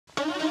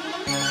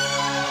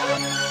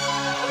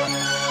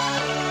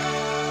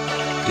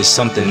It's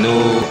something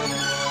new.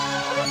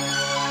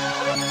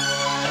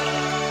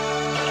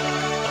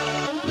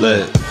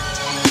 Litt.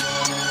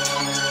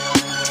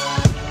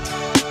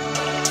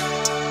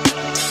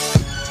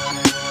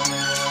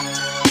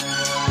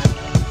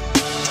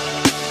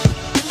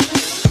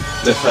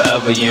 Live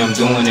forever, yeah, I'm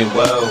doing it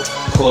well.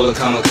 Call it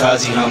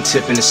kamikaze, how I'm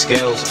tipping the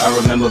scales. I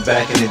remember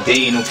back in the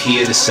day, no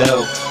Kia to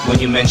sell. When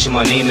you mentioned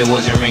my name, it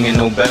wasn't ringing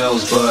no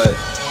bells, but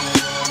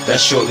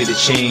that's shortly to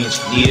change.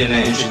 Needing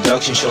an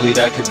introduction, surely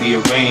that could be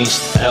arranged.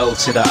 L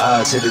to the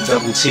I to the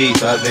double T.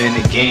 If I've been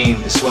in the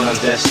game, it's what I'm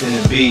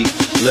destined to be.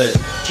 Litt.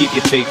 Keep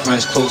your fake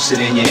friends closer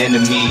than your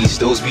enemies.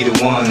 Those be the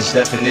ones,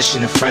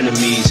 definition of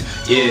frenemies.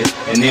 Yeah,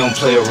 and they don't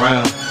play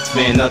around.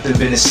 Man, nothing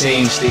been the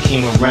same since they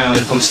came around.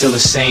 If I'm still the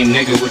same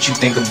nigga, what you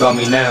think about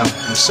me now?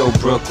 I'm so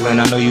Brooklyn,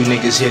 I know you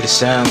niggas hear the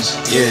sounds.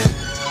 Yeah,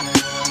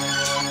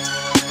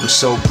 I'm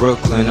so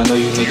Brooklyn, I know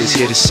you niggas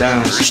hear the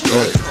sounds.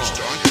 Litt.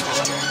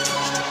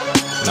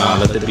 Nah,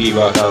 let the beat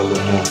rock out a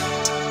little more.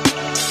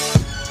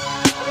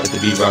 Let the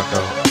beat rock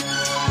out.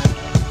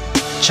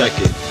 Check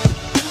it.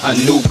 I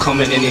knew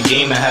coming in the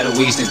game I had a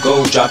ways to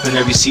go. Dropping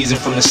every season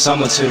from the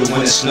summer to the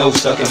winter snow.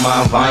 Stuck in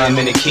my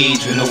environment, a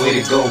cage with nowhere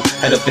to go.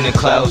 Head up in the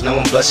clouds, now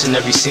I'm blessing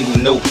every single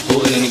note.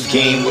 Rolling in the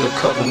game with a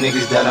couple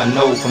niggas that I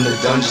know. From the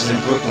dungeons in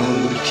Brooklyn,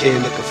 who knew the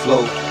kid lick a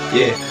flow.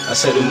 Yeah, I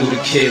said who knew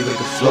the kid lick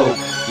a flow.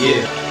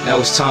 Yeah, now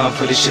it's time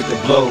for this shit to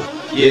blow.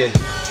 Yeah.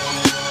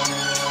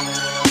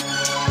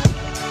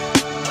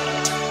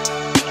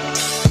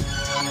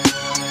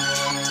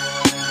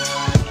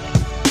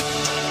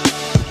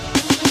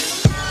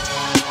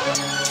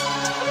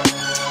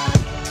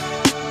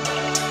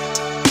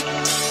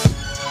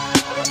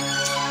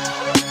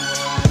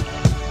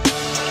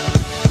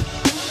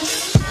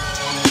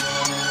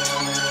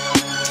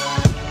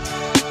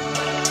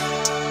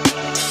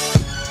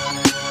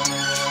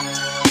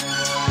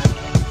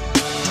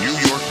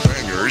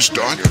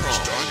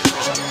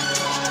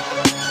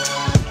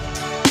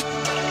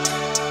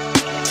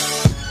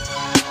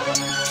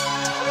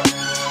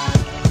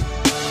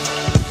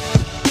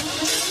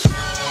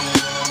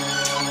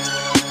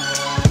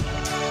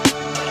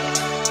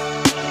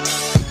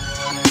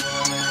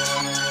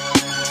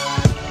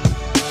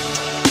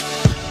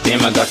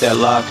 Damn, I got that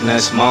Loch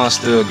Ness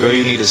monster. Girl,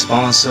 you need a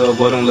sponsor.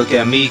 Boy, don't look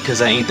at me,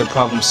 cause I ain't the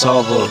problem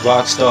solver.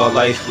 Rockstar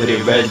life with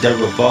a red dead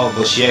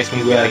revolver. She asked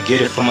me where I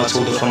get it from, I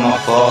told her from my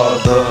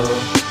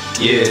father.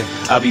 Yeah,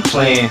 I be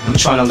playing, I'm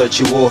trying to let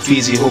you off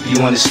easy, hope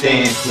you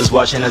understand. Was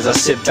watching as I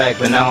sit back,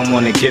 but now I'm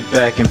wanna get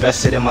back.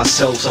 Invested in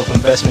myself,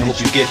 self-investment, hope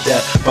you get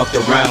that. Bucked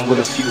around with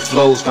a few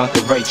flows, found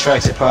the right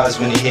track.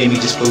 Surprised when you hear me,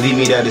 just believe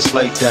me that it's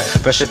like that.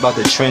 Fresh about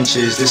the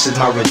trenches, this is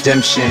my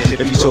redemption. If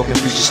you talking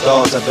future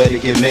stars, I better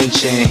get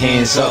mentioned.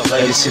 Hands up,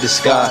 lighters to the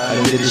sky. I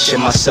done did this shit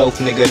myself,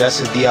 nigga,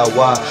 that's a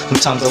DIY.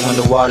 Sometimes I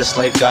wonder why this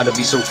life gotta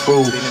be so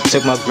cruel.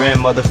 Took my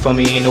grandmother from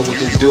me, ain't know what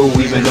to do.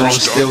 Even though I'm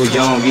still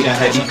young, we done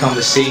had these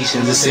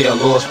conversations. To say I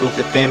lost broke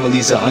the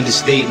family's an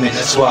understatement.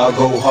 That's why I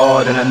go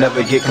hard and I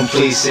never get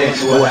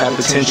complacent. Or I have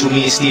potential,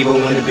 me and Steve-O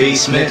in the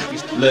basement.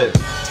 Litt.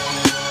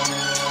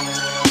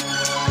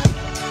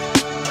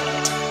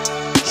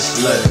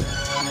 It's Litt.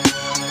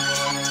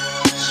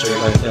 Straight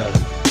like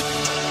that.